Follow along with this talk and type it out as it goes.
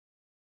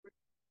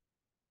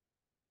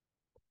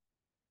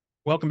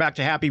Welcome back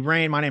to Happy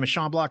Brain. My name is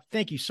Sean Block.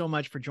 Thank you so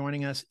much for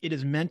joining us. It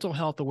is Mental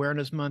Health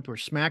Awareness Month. We're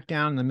smack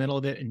down in the middle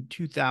of it in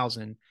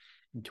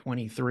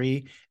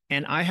 2023.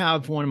 And I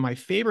have one of my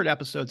favorite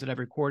episodes that I've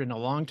recorded in a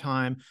long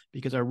time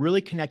because I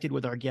really connected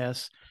with our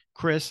guest,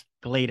 Chris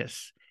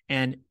Glatis.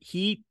 And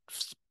he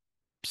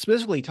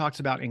specifically talks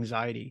about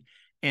anxiety.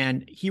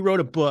 And he wrote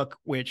a book,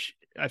 which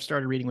I've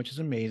started reading, which is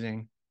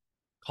amazing,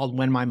 called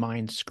When My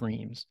Mind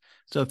Screams.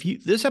 So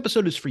this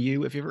episode is for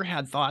you. If you ever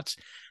had thoughts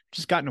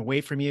just gotten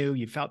away from you,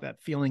 you felt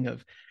that feeling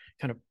of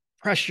kind of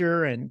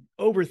pressure and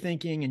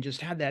overthinking and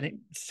just had that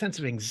sense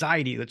of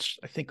anxiety that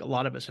I think a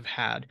lot of us have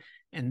had.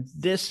 And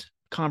this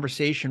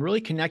conversation really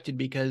connected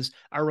because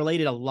I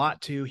related a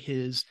lot to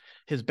his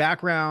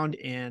background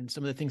and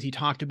some of the things he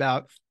talked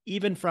about,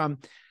 even from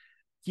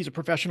he's a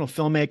professional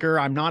filmmaker.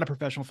 I'm not a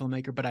professional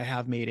filmmaker, but I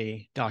have made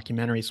a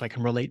documentary, so I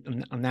can relate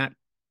on that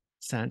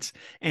sense.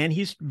 And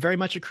he's very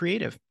much a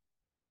creative.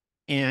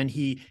 And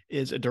he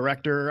is a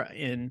director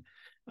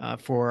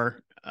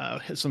for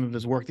some of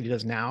his work that he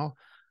does now.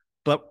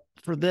 But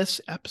for this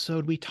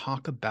episode, we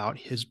talk about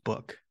his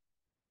book,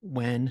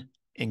 When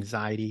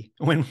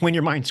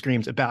Your Mind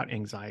Screams About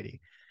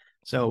Anxiety.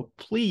 So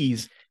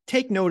please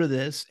take note of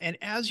this. And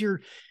as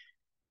you're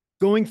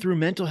going through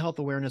Mental Health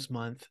Awareness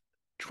Month,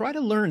 try to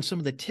learn some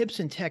of the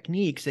tips and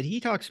techniques that he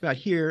talks about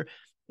here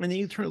and then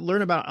you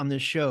learn about on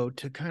this show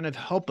to kind of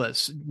help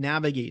us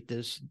navigate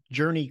this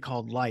journey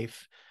called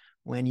life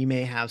when you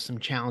may have some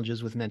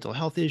challenges with mental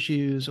health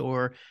issues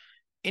or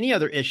any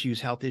other issues,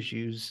 health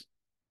issues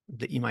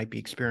that you might be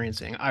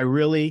experiencing. I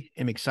really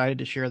am excited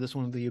to share this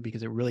one with you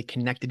because it really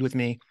connected with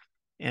me.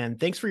 And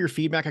thanks for your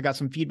feedback. I got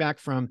some feedback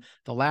from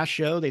the last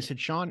show. They said,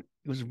 Sean,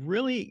 it was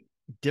really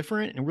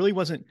different and really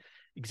wasn't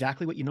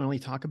exactly what you normally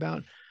talk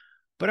about.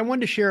 But I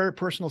wanted to share a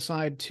personal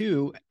side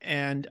too,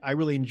 and I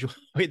really enjoyed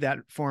that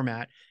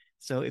format.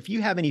 So if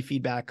you have any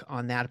feedback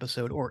on that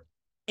episode or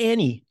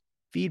any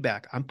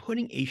feedback, I'm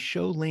putting a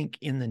show link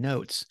in the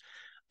notes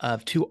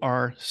to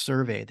our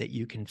survey that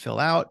you can fill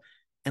out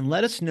and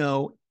let us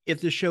know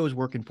if the show is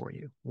working for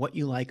you, what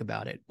you like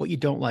about it, what you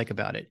don't like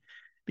about it,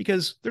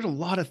 because there's a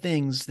lot of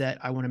things that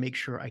I want to make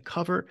sure I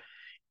cover,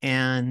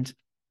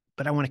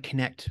 but I want to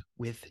connect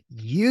with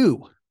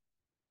you.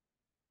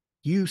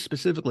 You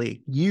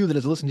specifically, you that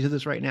is listening to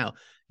this right now, are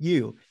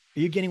you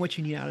getting what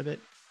you need out of it?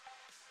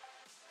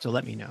 So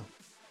let me know.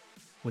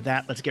 With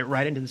that, let's get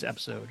right into this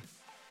episode.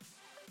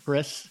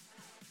 Chris,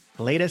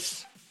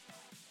 latest,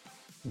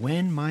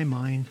 When My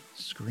Mind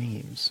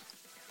Screams.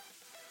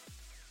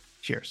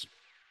 Cheers.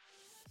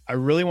 I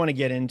really want to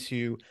get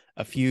into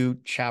a few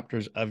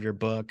chapters of your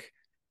book.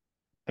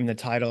 And the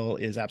title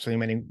is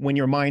absolutely amazing. When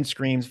Your Mind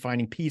Screams,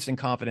 Finding Peace and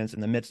Confidence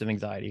in the Midst of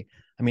Anxiety.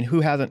 I mean,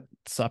 who hasn't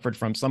suffered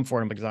from some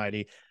form of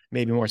anxiety,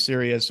 maybe more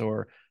serious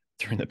or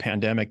during the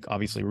pandemic,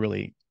 obviously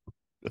really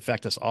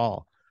affect us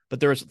all.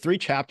 But there's 3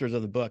 chapters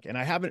of the book, and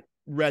I haven't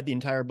read the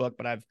entire book,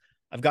 but I've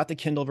got the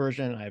Kindle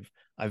version.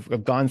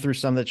 I've gone through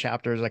some of the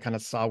chapters. I kind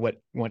of saw what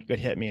could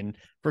hit me. And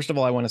first of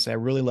all, I want to say I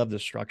really love the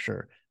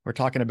structure. We're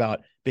talking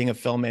about being a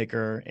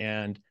filmmaker,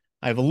 and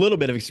I have a little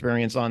bit of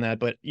experience on that,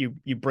 but you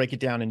break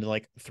it down into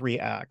like 3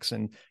 acts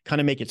and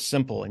kind of make it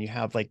simple. And you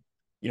have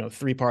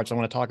 3 parts I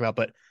want to talk about,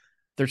 but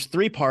there's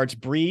 3 parts: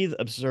 breathe,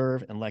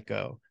 observe, and let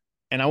go.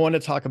 And I want to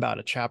talk about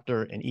a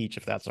chapter in each,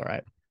 if that's all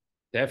right.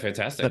 Yeah,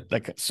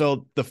 fantastic.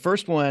 So the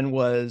first one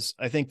was,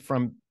 I think,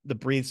 from the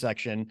breathe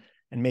section,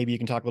 and maybe you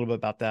can talk a little bit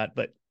about that,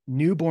 but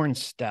newborn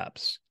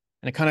steps.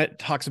 And it kind of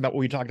talks about what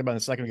we talked about a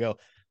second ago.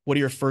 What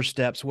are your first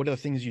steps? What are the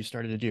things you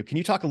started to do? Can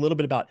you talk a little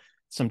bit about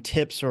some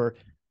tips or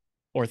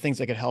things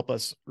that could help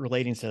us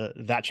relating to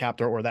that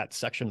chapter or that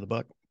section of the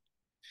book?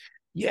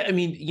 Yeah, I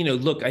mean,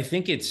 look, I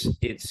think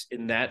it's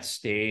in that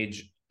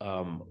stage.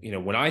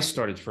 When I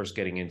started first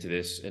getting into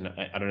this, and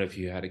I don't know if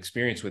you had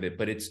experience with it,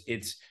 but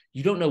it's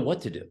you don't know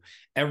what to do.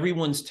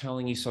 Everyone's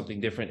telling you something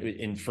different.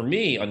 And for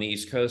me on the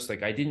East Coast,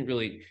 like I didn't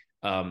really,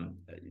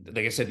 like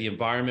I said, the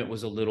environment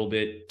was a little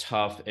bit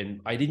tough,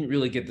 and I didn't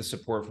really get the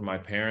support from my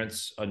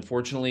parents,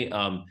 unfortunately.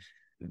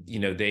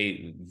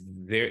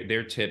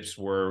 Their tips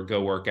were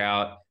go work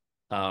out.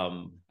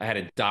 I had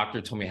a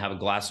doctor told me to have a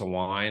glass of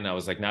wine. I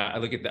was like, I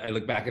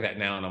look back at that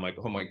now and I'm like,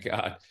 oh my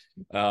God,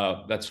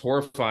 that's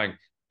horrifying.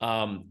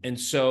 And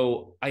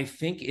so I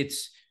think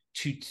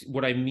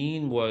what I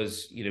mean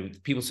was,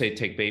 people say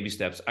take baby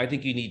steps. I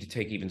think you need to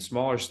take even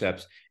smaller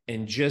steps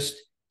and just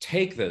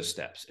take those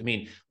steps. I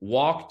mean,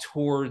 walk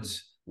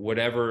towards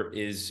whatever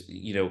is,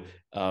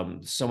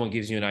 someone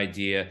gives you an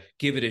idea,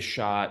 give it a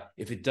shot.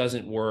 If it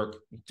doesn't work,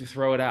 to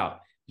throw it out.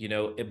 But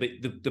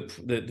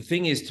the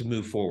thing is to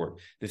move forward.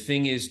 The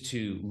thing is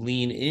to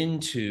lean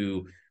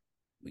into,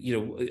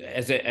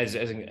 as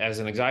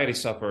an anxiety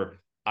sufferer,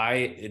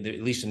 at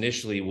least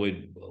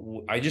initially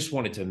I just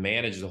wanted to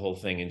manage the whole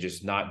thing and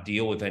just not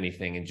deal with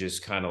anything and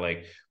just kind of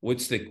like,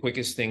 what's the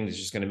quickest thing that's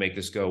just going to make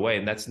this go away?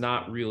 And that's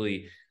not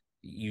really,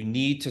 you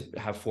need to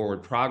have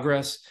forward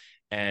progress.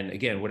 And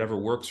again, whatever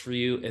works for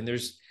you. And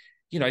there's,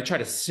 I try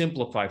to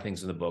simplify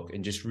things in the book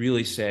and just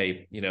really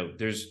say,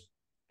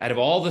 out of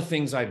all the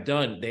things I've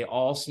done, they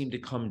all seem to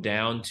come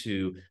down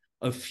to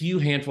a few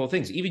handful of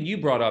things. Even you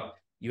brought up,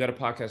 you had a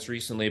podcast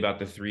recently about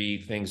the 3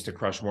 things to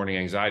crush morning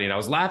anxiety. And I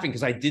was laughing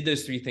because I did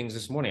those 3 things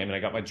this morning. I mean, I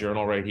got my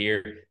journal right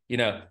here,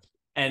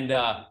 and,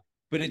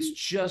 but it's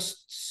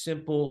just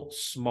simple,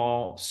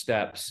 small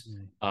steps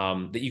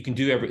that you can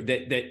do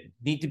that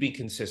need to be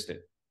consistent,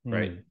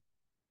 right?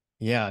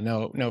 Yeah,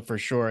 no, for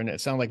sure. And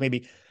it sounds like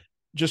maybe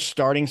just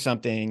starting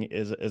something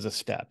is a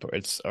step,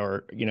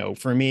 or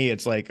for me,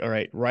 it's like, all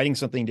right, writing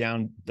something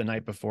down the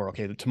night before.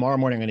 Okay, tomorrow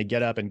morning I'm going to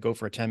get up and go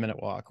for a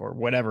 10-minute walk or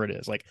whatever it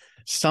is, like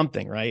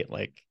something, right?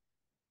 Like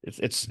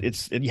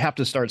you have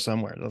to start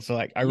somewhere. So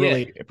like, I Yeah.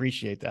 really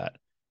appreciate that.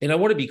 And I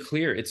want to be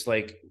clear. It's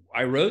like,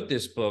 I wrote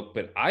this book,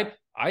 but I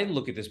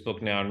look at this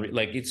book now and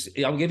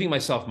I'm giving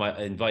myself my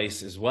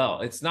advice as well.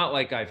 It's not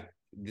like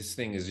this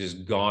thing has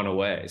just gone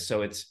away.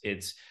 So it's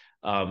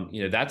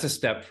that's a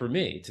step for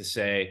me to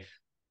say,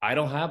 I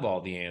don't have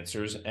all the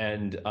answers,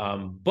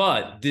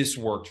 but this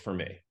worked for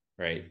me,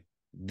 right?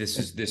 This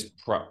is this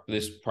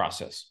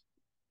process.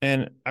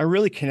 And I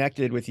really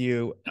connected with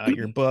you,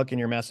 your book and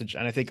your message.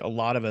 And I think a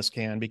lot of us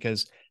can,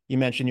 because you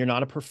mentioned you're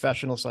not a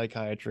professional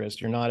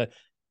psychiatrist. You're not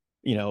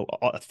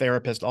a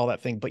therapist, all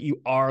that thing, but you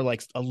are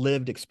like a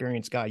lived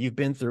experienced guy. You've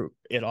been through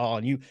it all,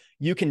 and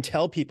you can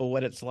tell people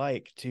what it's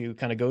like to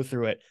kind of go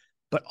through it.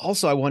 But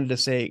also I wanted to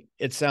say,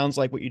 it sounds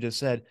like what you just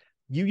said,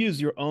 you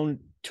use your own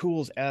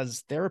tools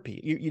as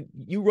therapy.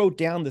 You wrote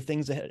down the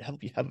things that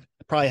have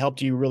probably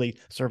helped you really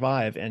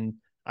survive. And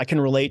I can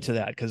relate to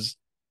that, because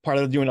part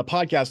of doing a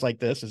podcast like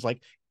this is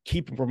like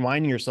keep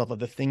reminding yourself of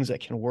the things that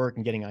can work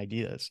and getting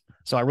ideas.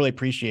 So I really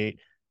appreciate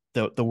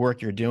the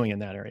work you're doing in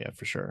that area,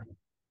 for sure.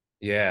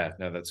 Yeah,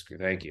 no, that's good.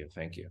 Thank you.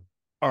 Thank you.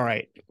 All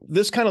right.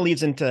 This kind of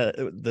leads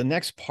into the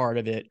next part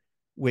of it,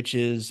 which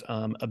is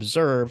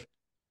observe.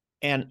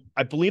 And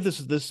I believe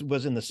this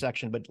was in the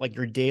section, but like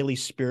your daily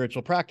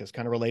spiritual practice,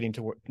 kind of relating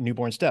to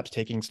newborn steps,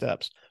 taking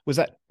steps. Was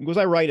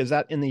I right? Is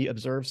that in the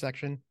observe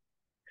section?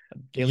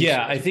 Daily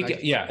Yeah, practice?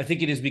 I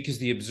think it is, because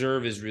the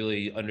observe is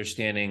really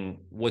understanding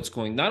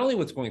not only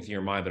what's going through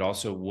your mind, but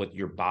also what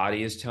your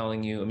body is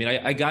telling you. I mean,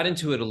 I got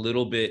into it a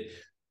little bit.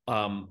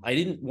 I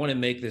didn't want to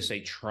make this a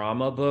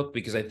trauma book,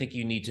 because I think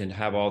you need to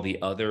have all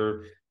the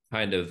other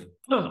kind of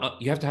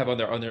you have to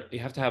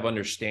have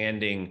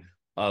understanding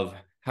of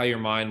how your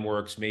mind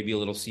works, maybe a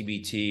little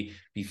CBT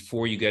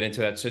before you get into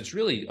that. So it's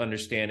really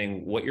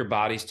understanding what your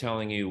body's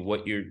telling you,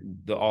 what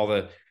all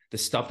the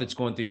stuff that's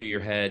going through your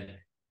head.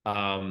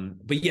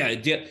 But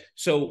yeah,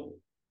 so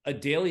a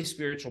daily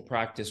spiritual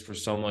practice for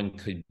someone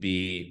could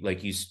be,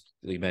 like you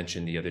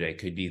mentioned the other day,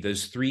 could be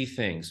those 3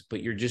 things,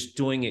 but you're just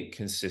doing it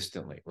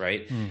consistently,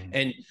 right?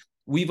 And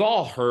we've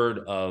all heard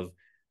of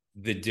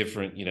the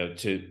different,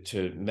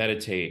 to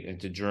meditate and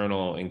to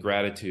journal and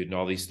gratitude and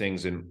all these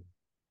things, and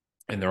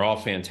they're all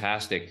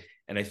fantastic.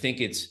 And I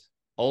think it's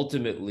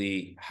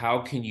ultimately, how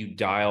can you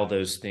dial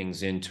those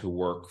things into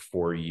work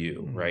for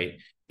you, right?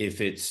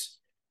 If it's,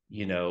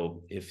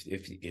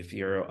 if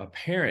you're a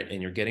parent and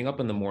you're getting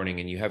up in the morning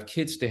and you have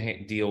kids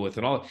to deal with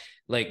and all,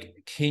 like,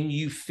 can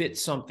you fit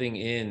something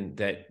in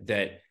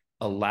that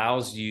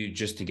allows you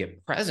just to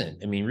get present?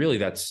 I mean, really,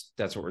 that's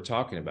what we're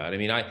talking about. I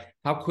mean,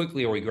 how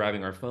quickly are we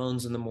grabbing our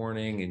phones in the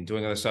morning and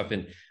doing other stuff?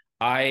 And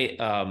I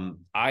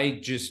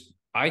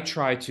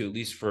try to, at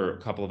least for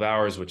a couple of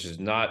hours, which is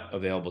not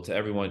available to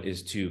everyone,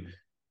 is to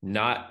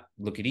not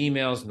look at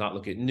emails, not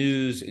look at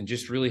news, and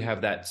just really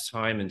have that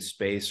time and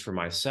space for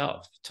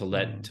myself to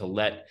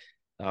let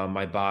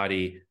my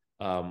body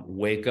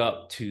wake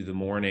up to the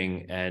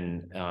morning,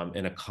 and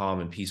in a calm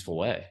and peaceful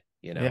way.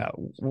 Yeah.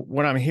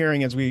 What I'm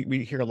hearing is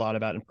we hear a lot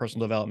about in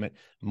personal development,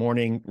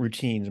 morning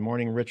routines,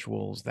 morning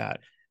rituals,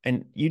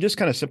 and you just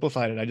kind of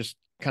simplified it. I just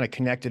kind of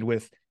connected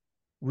with,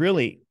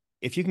 really,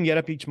 if you can get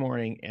up each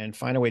morning and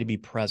find a way to be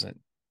present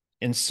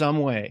in some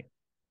way,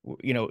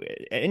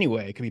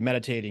 anyway, it could be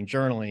meditating,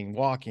 journaling,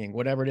 walking,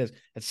 whatever it is.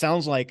 It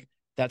sounds like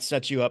that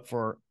sets you up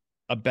for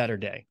a better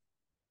day.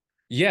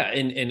 Yeah.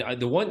 And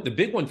the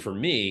big one for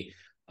me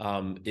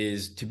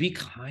is to be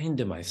kind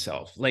to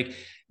myself. Like,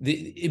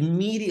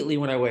 immediately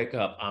when I wake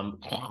up,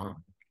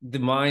 the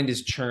mind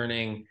is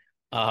churning.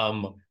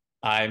 I'm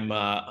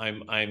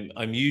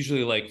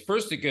usually like,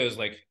 first it goes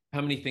like,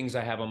 how many things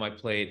I have on my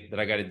plate that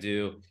I got to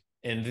do.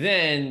 And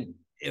then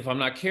if I'm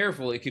not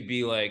careful, it could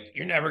be like,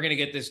 you're never going to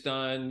get this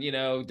done.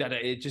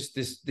 It just,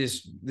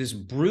 this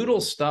brutal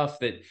stuff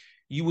that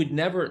you would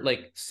never,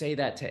 like, say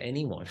that to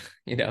anyone.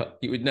 You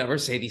would never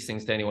say these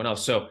things to anyone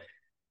else. So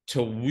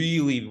to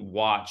really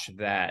watch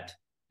that.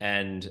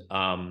 And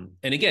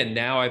again,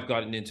 now I've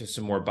gotten into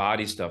some more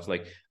body stuff.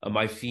 Like, am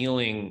I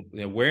feeling,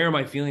 where am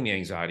I feeling the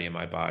anxiety in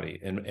my body?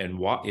 And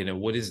what,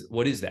 what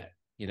is that?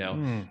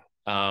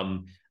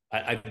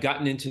 I've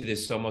gotten into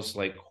this almost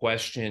like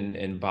question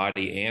and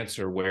body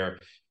answer where,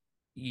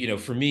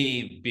 for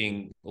me,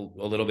 being a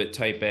little bit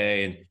type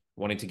A and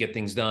wanting to get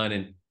things done,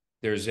 and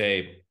there's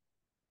a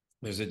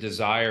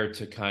desire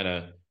to kind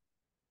of,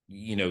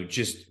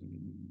 just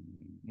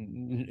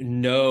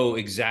know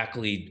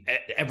exactly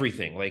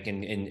everything, like,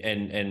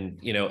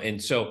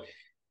 and so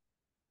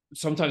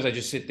sometimes I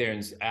just sit there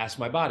and ask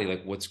my body,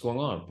 like, what's going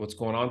on? What's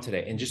going on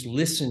today? And just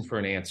listen for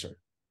an answer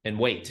and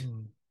wait.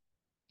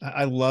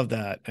 I love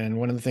that. And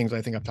one of the things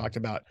I think I've talked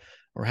about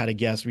or had a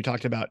guest, we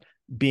talked about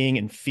being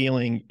and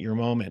feeling your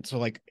moment. So,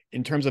 like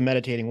in terms of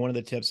meditating, one of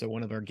the tips that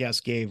one of our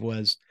guests gave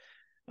was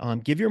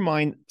give your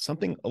mind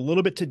something a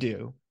little bit to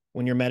do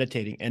when you're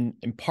meditating.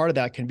 And part of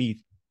that can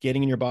be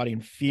getting in your body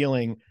and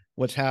feeling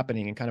what's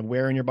happening and kind of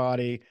where in your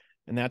body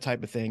and that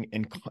type of thing.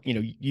 And,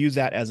 use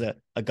that as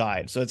a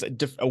guide. So it's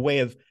a way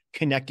of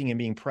connecting and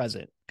being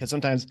present, because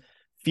sometimes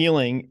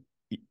feeling,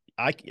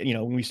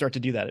 when we start to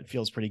do that, it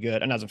feels pretty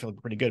good. And it doesn't feel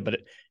pretty good, but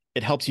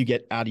it helps you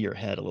get out of your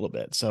head a little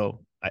bit.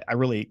 So I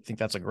really think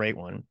that's a great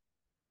one.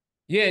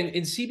 Yeah, and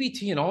in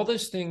CBT and all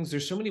those things,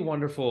 there's so many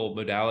wonderful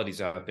modalities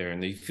out there,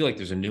 and you feel like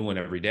there's a new one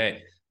every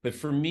day. But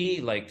for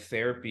me, like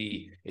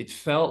therapy, it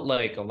felt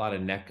like a lot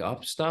of neck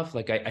up stuff.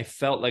 Like I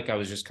felt like I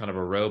was just kind of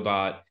a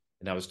robot,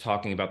 and I was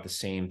talking about the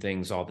same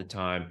things all the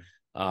time.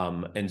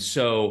 And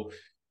so,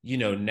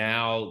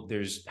 now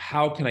there's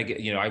how can I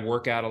get, I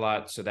work out a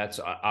lot, so that's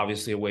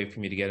obviously a way for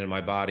me to get in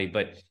my body.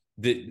 But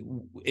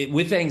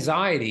with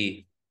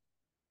anxiety,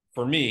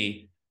 for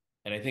me,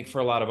 and I think for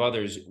a lot of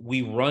others,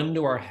 we run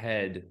to our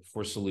head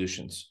for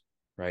solutions,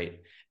 right?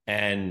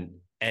 And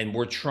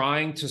we're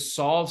trying to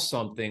solve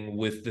something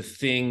with the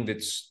thing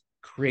that's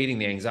creating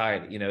the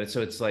anxiety,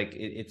 So it's like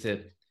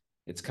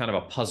it's kind of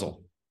a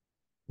puzzle.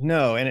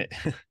 No, and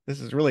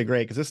this is really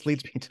great because this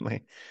leads me to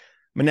my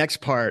next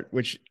part,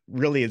 which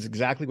really is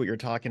exactly what you're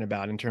talking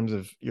about in terms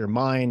of your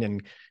mind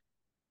and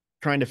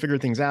trying to figure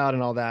things out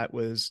and all that,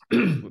 was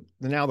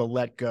now the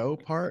let go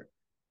part.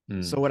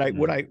 So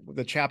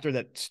the chapter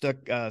that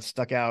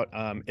stuck out,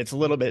 it's a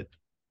little bit,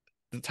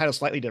 the title's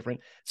slightly different.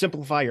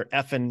 Simplify your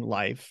effing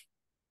life.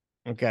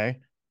 Okay.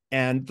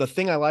 And the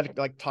thing I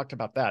like talked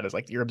about that is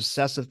like your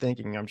obsessive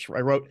thinking. I'm sure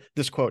I wrote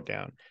this quote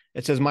down.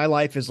 It says, "My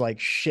life is like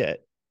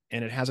shit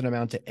and it hasn't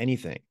amounted to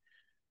anything."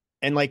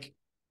 And like,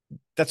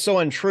 that's so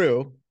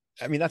untrue.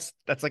 I mean, that's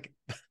like,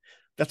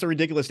 that's a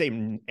ridiculous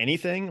statement.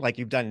 Anything, like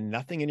you've done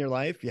nothing in your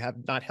life. You have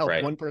not helped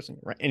Right. one person.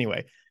 Right.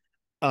 Anyway.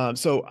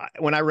 So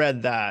when I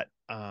read that,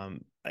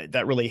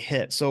 that really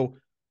hit. So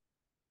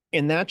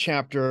in that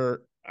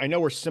chapter, I know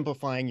we're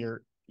simplifying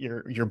your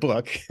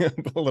book a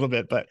little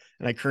bit, and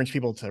I encourage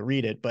people to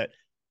read it, but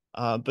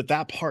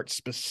that part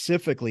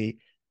specifically,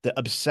 the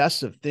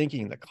obsessive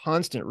thinking, the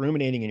constant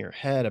ruminating in your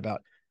head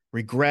about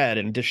regret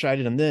and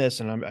decided on this,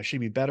 and I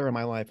should be better in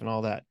my life and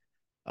all that.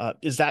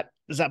 Is that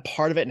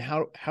part of it? And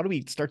how do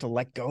we start to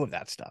let go of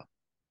that stuff?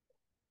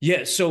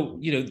 Yeah. So,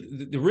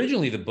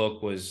 originally the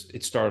book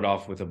it started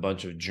off with a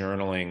bunch of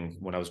journaling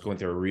when I was going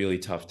through a really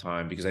tough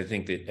time, because I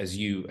think that, as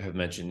you have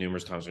mentioned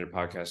numerous times on your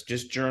podcast,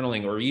 just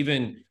journaling or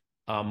even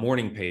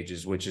morning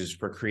pages, which is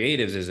for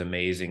creatives, is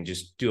amazing.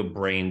 Just do a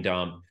brain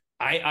dump.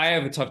 I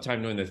have a tough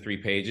time doing the 3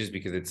 pages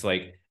because it's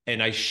like,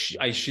 and I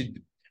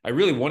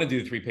really want to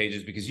do the 3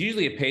 pages because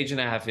usually a page and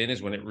a half in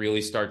is when it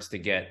really starts to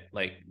get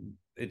like,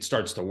 it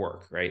starts to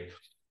work, right?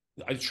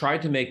 I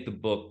tried to make the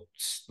book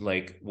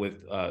like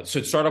so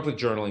it started off with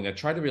journaling. I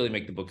tried to really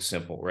make the book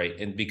simple, right?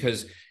 And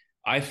because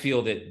I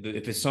feel that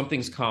if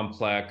something's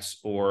complex,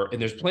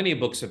 and there's plenty of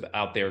books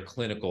out there,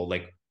 clinical,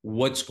 like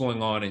what's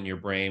going on in your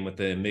brain with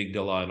the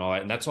amygdala and all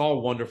that, and that's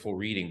all wonderful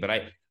reading. But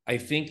I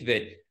think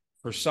that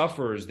for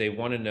sufferers, they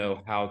want to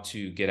know how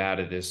to get out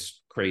of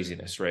this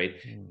craziness, right?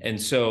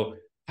 And so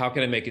how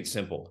can I make it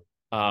simple?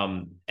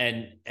 And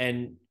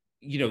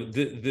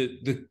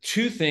the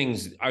two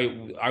things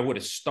I would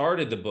have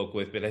started the book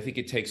with, but I think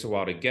it takes a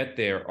while to get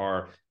there,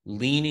 are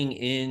leaning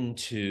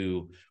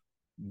into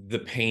the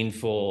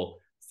painful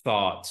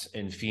thoughts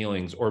and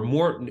feelings, or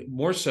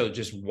more so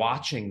just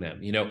watching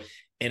them.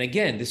 And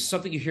again, this is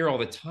something you hear all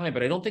the time,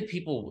 but I don't think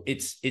people,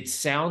 it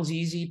sounds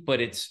easy,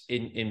 but it's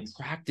in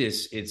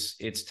practice,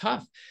 it's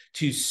tough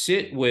to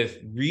sit with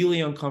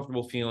really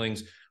uncomfortable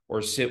feelings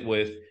or sit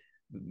with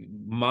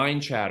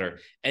mind chatter.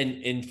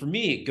 And for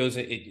me,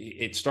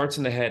 it starts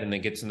in the head and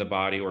then gets in the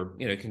body, or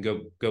it can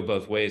go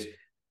both ways.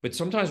 But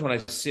sometimes when I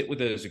sit with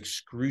those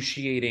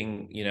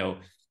excruciating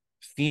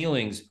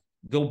feelings,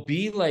 there'll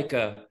be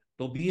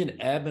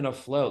an ebb and a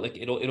flow. Like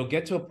it'll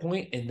get to a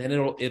point and then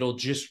it'll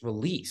just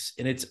release.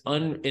 And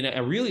and I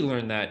really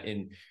learned that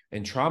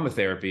in trauma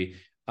therapy,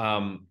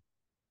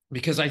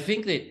 because I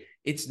think that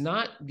it's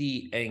not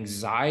the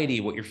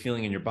anxiety, what you're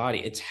feeling in your body,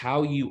 it's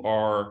how you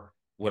are,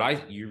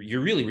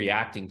 you're really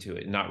reacting to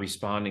it and not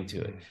responding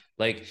to it.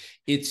 Like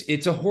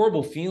it's a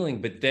horrible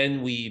feeling, but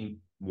then we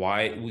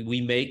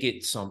make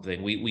it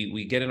something.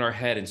 We get in our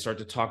head and start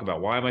to talk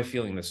about, why am I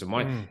feeling this?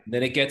 And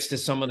then it gets to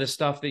some of the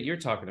stuff that you're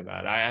talking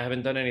about. I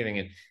haven't done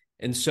anything.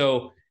 And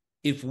so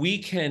if we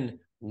can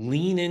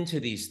lean into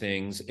these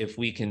things, if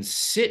we can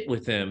sit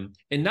with them,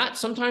 and not,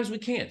 sometimes we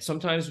can't,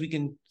 sometimes we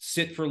can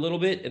sit for a little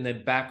bit and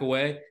then back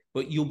away,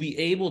 but you'll be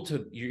able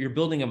to, you're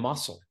building a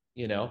muscle,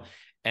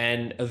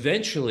 and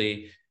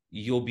eventually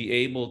you'll be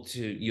able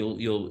to,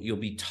 you'll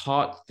be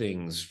taught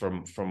things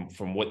from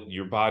what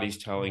your body's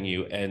telling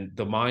you, and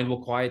the mind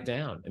will quiet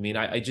down. I mean,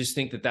 I just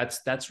think that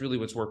that's really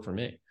what's worked for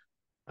me.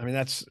 I mean,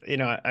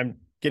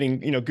 getting,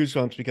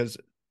 goosebumps, because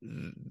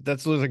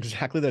that's those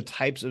exactly the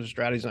types of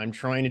strategies I'm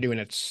trying to do. And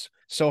it's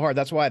so hard.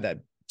 That's why that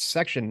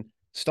section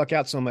stuck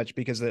out so much,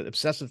 because the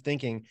obsessive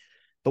thinking.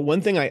 But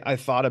one thing I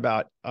thought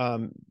about,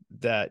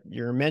 that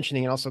you're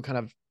mentioning, and also kind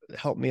of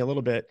helped me a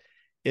little bit,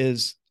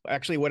 is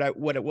actually what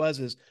it was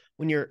is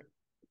when you're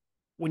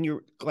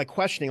like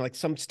questioning like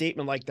some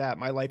statement like that,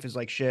 my life is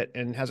like shit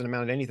and hasn't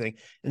amounted to anything,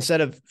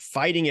 instead of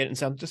fighting it and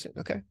saying, just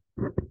okay,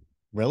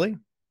 really,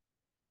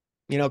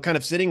 kind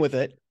of sitting with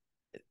it,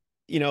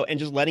 and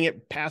just letting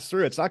it pass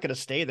through. It's not going to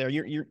stay there.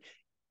 Your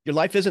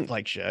life isn't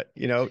like shit.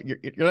 You're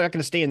not going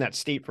to stay in that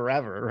state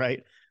forever,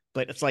 right?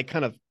 But it's like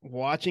kind of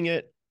watching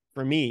it,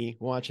 for me,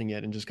 watching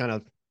it and just kind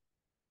of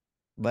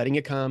letting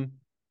it come,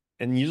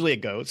 and usually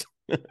it goes.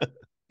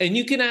 And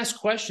you can ask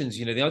questions.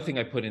 The other thing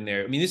I put in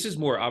there, I mean, this is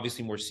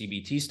obviously more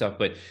CBT stuff,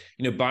 but,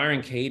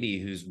 Byron Katie,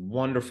 who's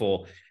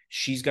wonderful,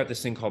 she's got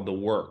this thing called The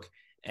Work.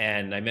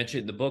 And I mentioned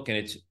it in the book, and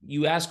it's,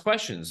 you ask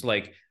questions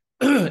like,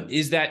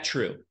 is that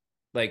true?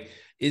 Like,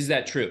 is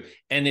that true?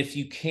 And if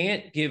you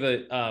can't give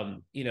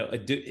I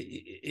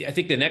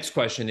think the next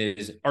question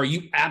is, are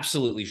you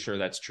absolutely sure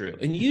that's true?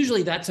 And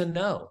usually that's a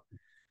no.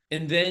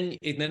 And then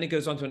it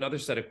goes on to another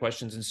set of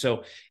questions. And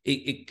so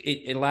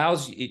it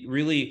allows, it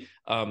really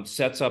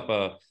sets up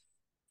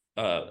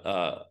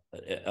a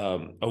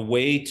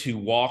way to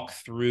walk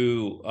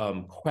through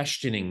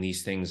questioning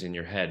these things in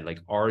your head. Like,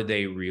 are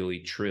they really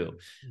true?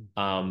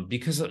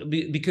 Because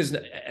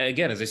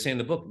again, as I say in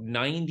the book,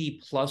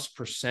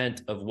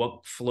 90+% of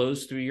what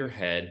flows through your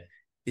head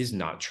is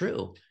not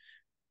true.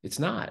 It's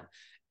not.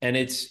 And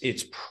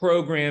it's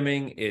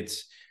programming,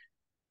 it's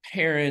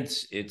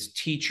parents, it's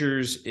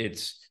teachers,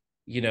 it's,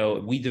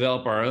 we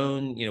develop our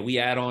own, we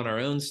add on our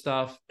own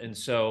stuff. And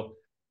so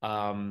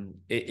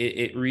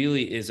it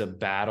really is a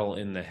battle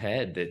in the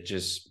head that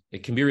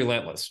it can be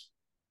relentless.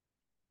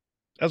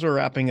 As we're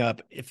wrapping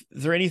up, is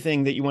there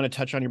anything that you want to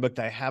touch on your book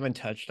that I haven't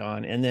touched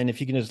on? And then if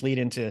you can just lead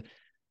into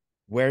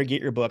where to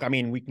get your book. I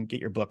mean, we can get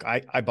your book.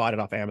 I bought it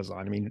off Amazon.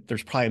 I mean,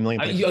 there's probably a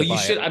million places to you buy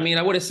should. it. I mean,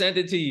 I would have sent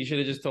it to you. You should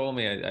have just told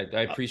me. I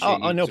appreciate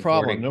you no supporting.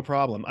 problem. No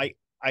problem.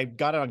 I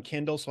got it on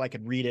Kindle so I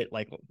could read it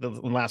like the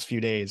last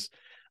few days.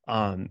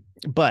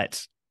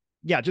 But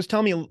yeah, just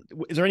tell me,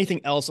 is there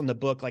anything else in the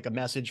book, like a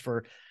message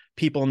for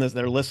people in this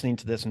that are listening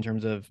to this in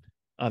terms of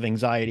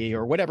anxiety,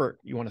 or whatever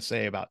you want to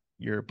say about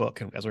your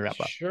book as we wrap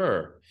up?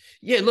 Sure.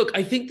 Yeah, look,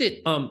 I think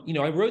that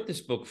I wrote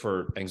this book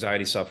for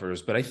anxiety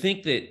sufferers, but I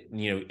think that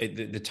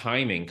the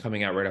timing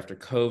coming out right after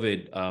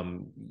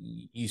COVID,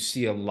 you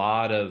see a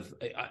lot of.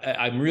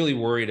 I'm really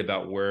worried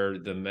about where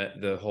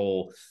the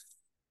whole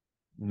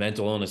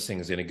mental illness thing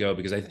is going to go,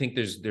 because I think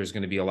there's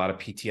going to be a lot of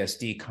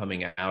PTSD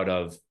coming out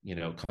of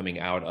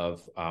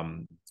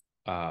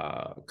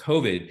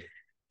COVID.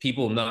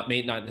 People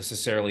may not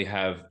necessarily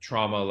have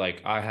trauma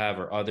like I have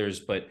or others,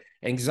 but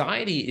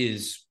anxiety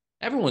is,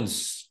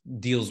 everyone's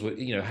deals with,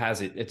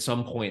 has it at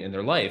some point in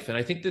their life. And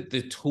I think that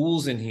the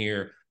tools in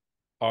here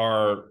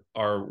are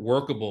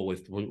workable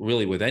with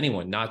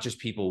anyone, not just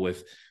people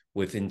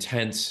with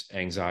intense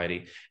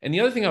anxiety. And the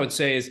other thing I would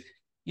say is,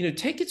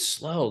 take it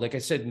slow. Like I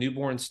said,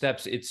 newborn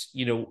steps. It's,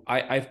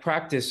 I've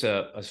practiced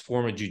a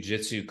form of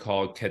jujitsu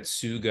called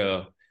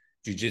Ketsuga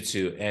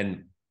jujitsu,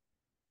 and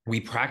we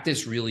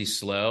practice really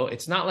slow.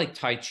 It's not like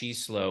Tai Chi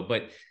slow,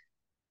 but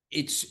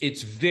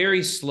it's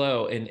very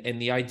slow.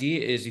 And the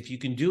idea is, if you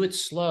can do it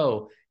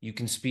slow, you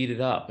can speed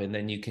it up, and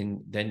then it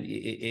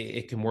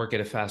can work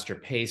at a faster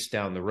pace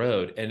down the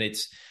road. And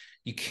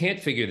you can't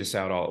figure this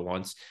out all at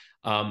once.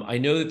 I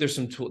know that there's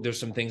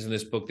some things in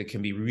this book that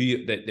can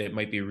be that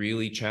might be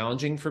really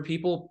challenging for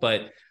people,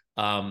 but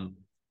and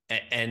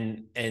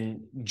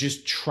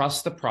just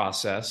trust the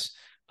process.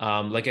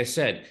 Like I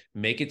said,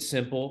 make it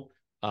simple.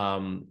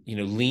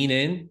 Lean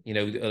in.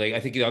 Like, I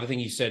think the other thing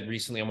you said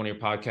recently on one of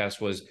your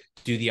podcasts was,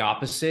 do the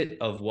opposite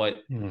of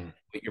what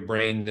your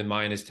brain and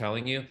mind is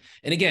telling you.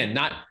 And again,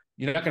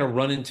 you're not going to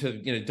run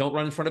into, don't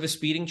run in front of a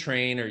speeding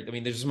train, or, I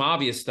mean, there's some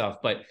obvious stuff,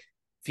 but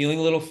feeling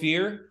a little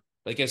fear,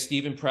 like as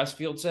Stephen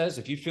Pressfield says,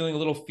 if you're feeling a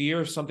little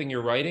fear of something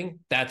you're writing,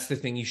 that's the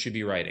thing you should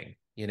be writing,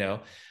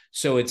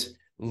 So it's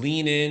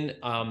lean in.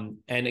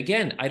 And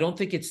again, I don't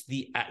think it's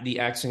the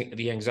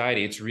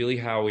anxiety. It's really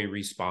how we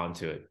respond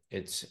to it.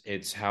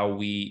 It's how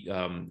we,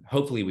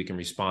 hopefully we can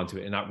respond to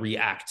it and not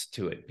react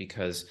to it,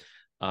 because,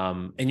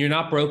 and you're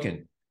not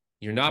broken.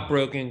 You're not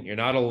broken. You're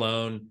not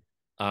alone.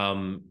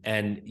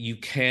 And you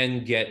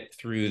can get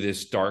through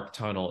this dark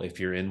tunnel if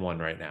you're in one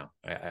right now.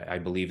 I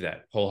believe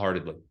that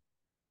wholeheartedly.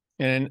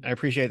 And I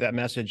appreciate that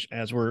message.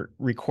 As we're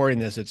recording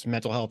this, it's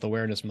Mental Health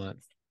Awareness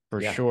Month for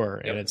sure.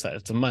 Yep. And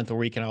it's a month where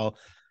we can all,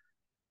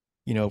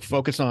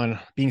 focus on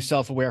being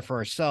self-aware for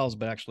ourselves,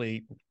 but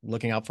actually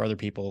looking out for other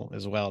people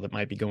as well that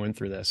might be going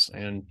through this.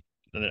 And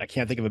I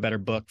can't think of a better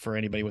book for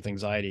anybody with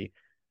anxiety.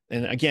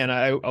 And again,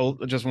 I'll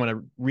just want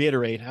to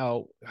reiterate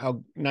how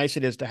nice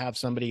it is to have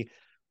somebody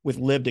with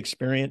lived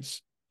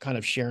experience kind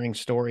of sharing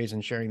stories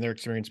and sharing their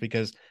experience,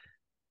 because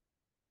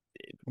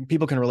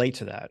people can relate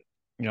to that.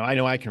 I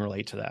know I can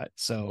relate to that.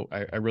 So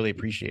I really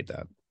appreciate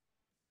that.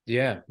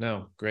 Yeah,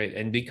 no, great.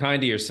 And be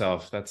kind to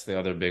yourself. That's the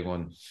other big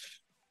one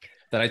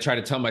that I try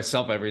to tell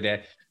myself every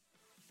day.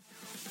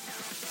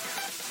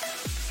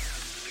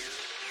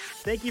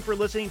 Thank you for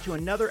listening to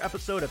another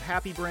episode of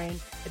Happy Brain.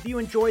 If you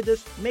enjoyed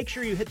this, make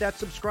sure you hit that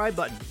subscribe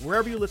button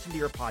wherever you listen to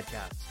your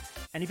podcasts.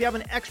 And if you have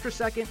an extra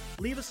second,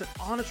 leave us an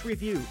honest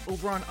review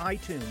over on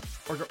iTunes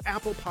or your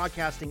Apple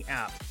podcasting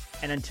app.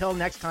 And until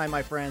next time,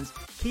 my friends,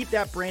 keep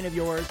that brain of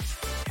yours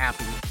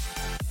happy.